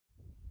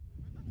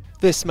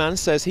This man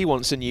says he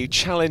wants a new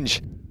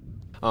challenge.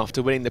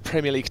 After winning the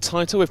Premier League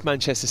title with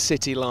Manchester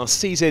City last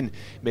season,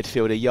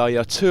 midfielder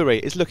Yaya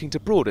Toure is looking to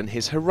broaden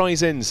his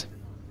horizons.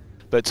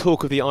 But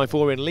talk of the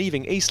Ivorian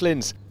leaving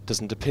Eastlands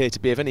doesn't appear to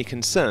be of any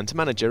concern to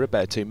manager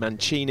Roberto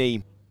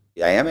Mancini.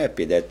 I am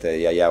happy that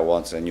Yaya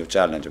wants a new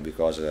challenge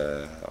because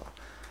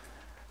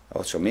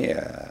also me,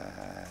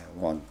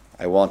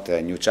 I want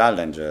a new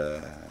challenge.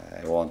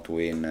 I want to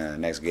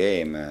win next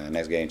game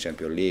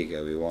Champions League.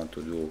 We want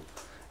to do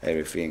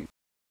everything.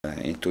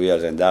 In 2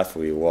 years and a half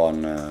we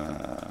won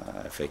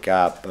FA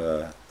Cup,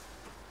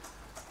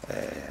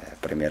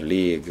 Premier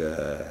League,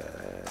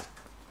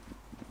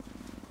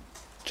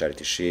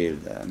 Charity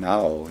Shield.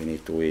 Now we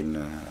need to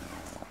win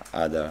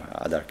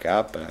other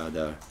cup,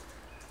 other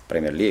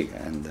Premier League,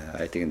 and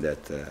I think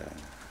that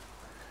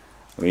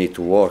we need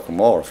to work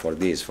more for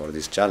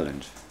this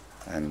challenge.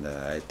 And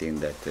I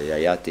think that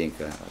Yaya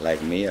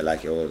like me,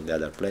 like all the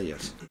other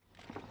players.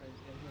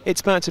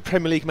 It's back to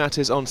Premier League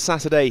matters on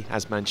Saturday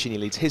as Mancini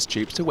leads his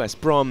troops to West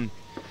Brom.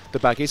 The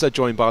Baggies are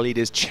joined by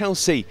leaders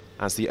Chelsea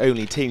as the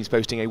only teams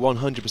boasting a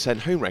 100%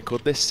 home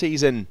record this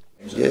season.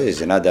 Yeah,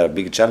 it's another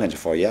big challenge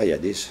for Yaya,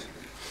 this.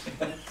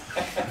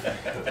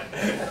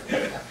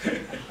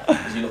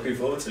 Is he looking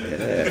forward to it?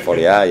 Yeah, for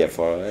Yaya,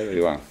 for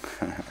everyone.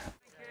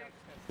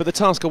 But the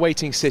task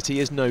awaiting City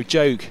is no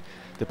joke.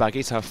 The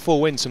Baggies have 4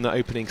 wins from their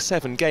opening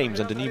 7 games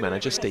under new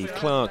manager Steve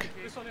Clarke.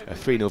 A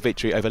 3-0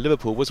 victory over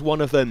Liverpool was one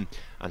of them,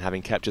 and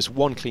having kept just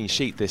 1 clean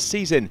sheet this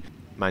season,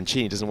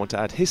 Mancini doesn't want to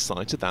add his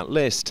side to that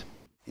list.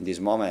 In this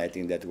moment I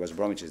think that West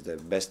Bromwich is the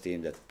best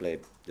team that play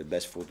the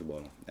best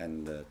football,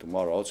 and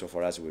tomorrow also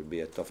for us will be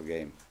a tough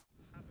game.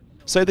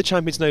 So the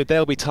champions know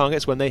they'll be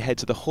targets when they head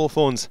to the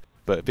Hawthorns,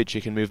 but a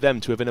victory can move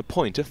them to within a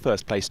point of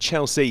first place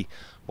Chelsea,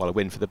 while a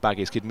win for the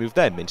Baggies could move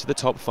them into the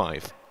top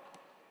 5.